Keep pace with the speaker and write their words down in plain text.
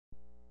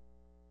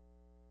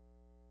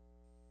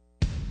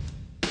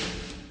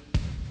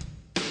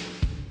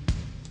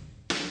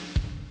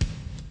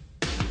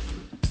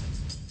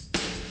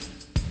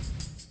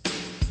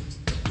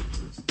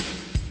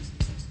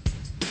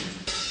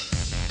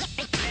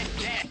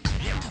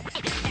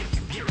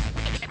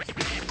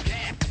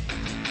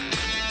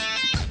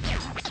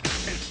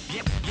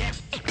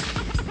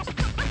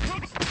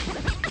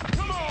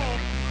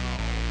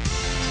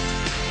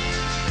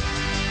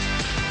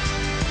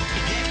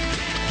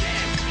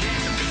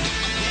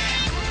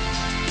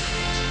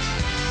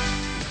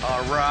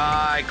All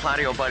right,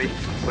 Claudio, buddy,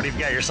 what have you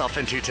got yourself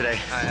into today?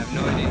 I have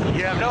no idea.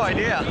 You have no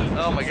idea?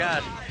 Oh my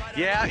God.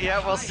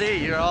 Yeah, we'll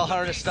see. You're all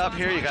harnessed up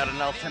here. You got an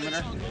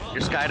altimeter.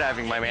 You're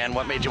skydiving, my man.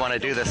 What made you want to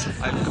do this?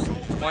 I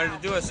wanted to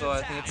do it, so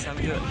I think it's time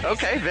to do it.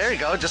 Okay, there you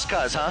go. Just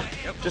cause, huh?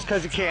 Yep. Just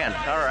cause you can.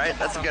 All right,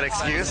 that's a good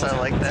excuse. I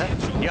like that.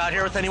 You out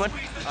here with anyone?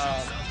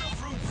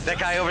 That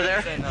guy over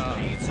there? And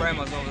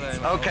grandma's over there.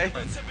 Okay.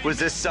 Was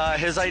this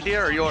his idea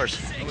or yours?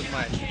 It was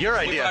mine. Your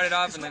We idea? got it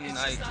off and then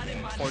I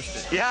forced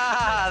it.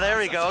 Yeah, there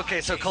we go.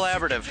 Okay, so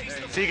collaborative.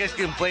 So you guys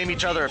can blame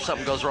each other if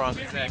something goes wrong.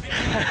 Exactly.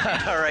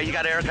 All right, you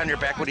got Eric on your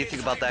back. What do you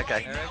think about that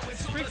guy? Eric,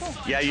 it's pretty cool.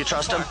 Yeah, you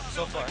trust him?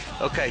 So far.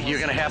 Okay, you're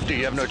gonna have to.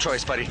 You have no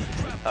choice, buddy.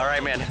 All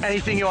right, man.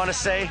 Anything you want to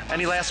say?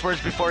 Any last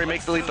words before we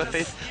make the leap of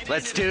faith?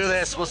 Let's do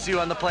this. We'll see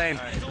you on the plane.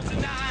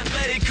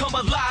 Let it come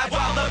alive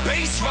while the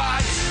bass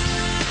rides.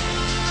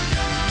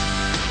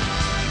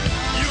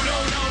 You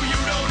don't know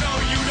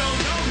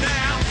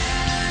now.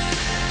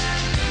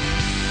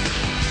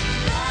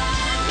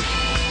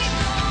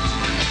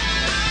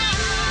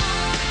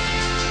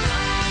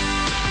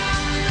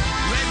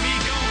 Let me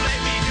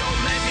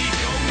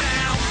go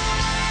now.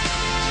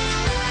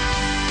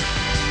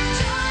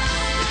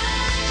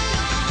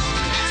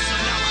 So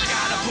now I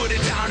gotta put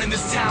it down in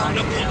this town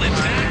to pull it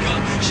back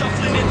up.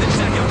 Shuffling in the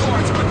deck of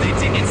cards, but they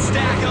didn't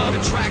stack up.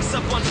 The track's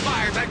up on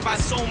fire, backed by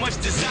so much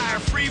desire.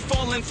 Free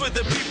falling for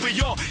the people,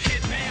 you're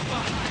hit man for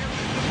hire.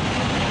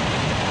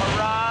 All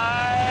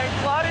right,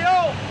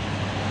 Claudio.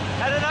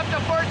 Heading up to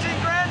 14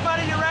 grand,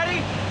 buddy. You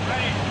ready?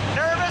 Ready.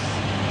 Nervous?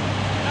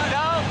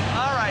 No?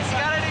 All right. You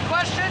got any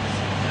questions?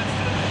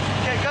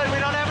 Okay, good. We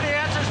don't have any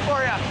answers for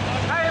you.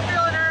 How you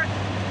feeling, Eric?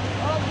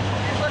 Oh,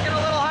 he's looking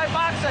a little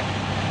hypoxic.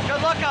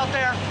 Good luck out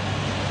there.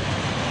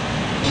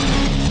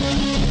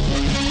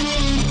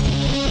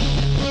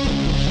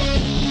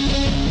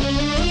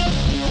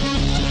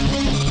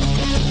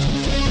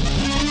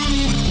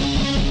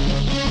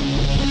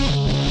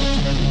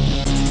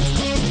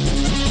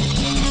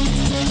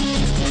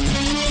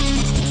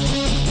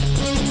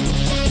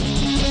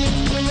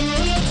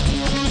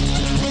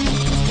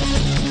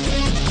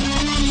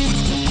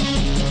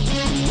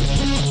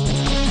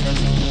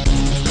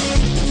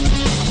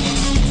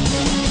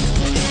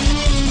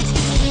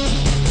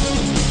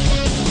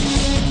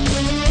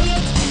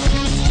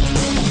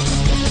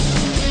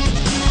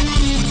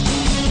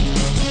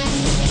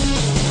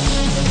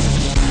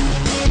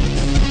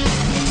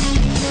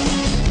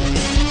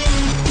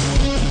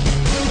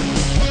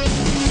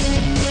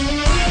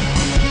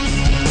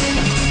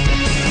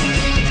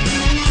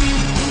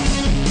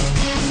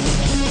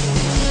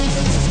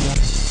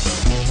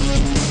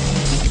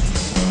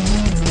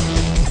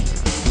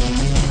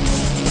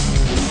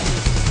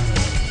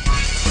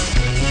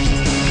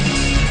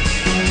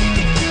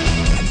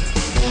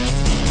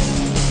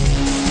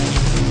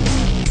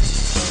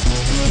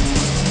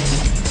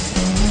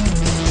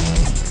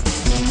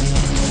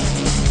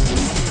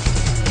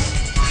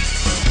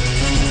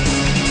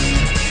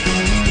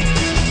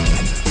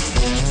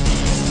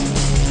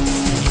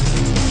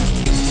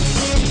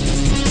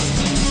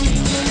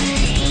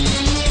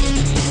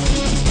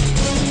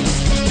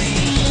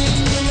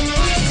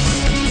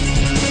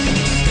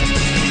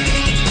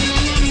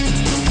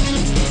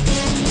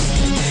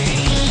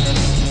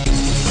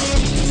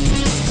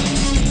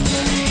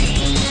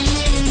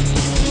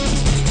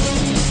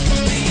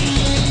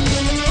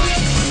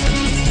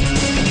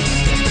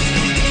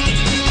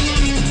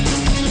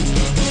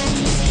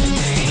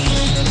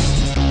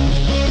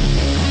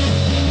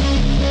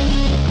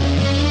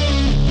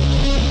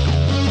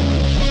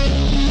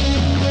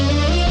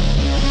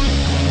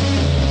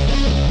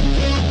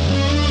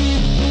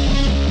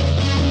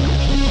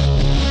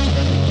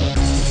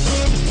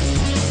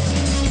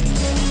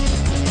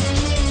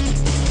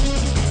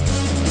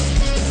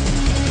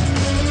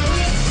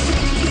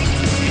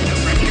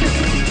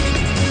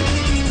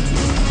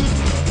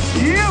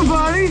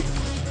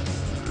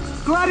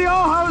 Claudio,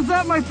 how was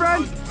that, my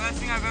friend? Best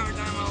thing I've ever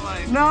done in my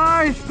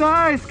life.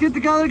 Nice. Get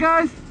together,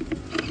 guys.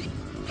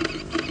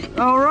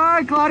 All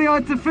right, Claudio,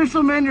 it's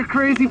official, man. You're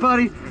crazy,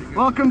 buddy.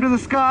 Welcome to the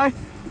sky.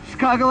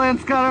 Chicagoland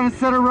Skydiving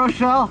Center,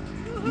 Rochelle.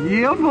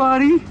 Yeah,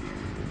 buddy.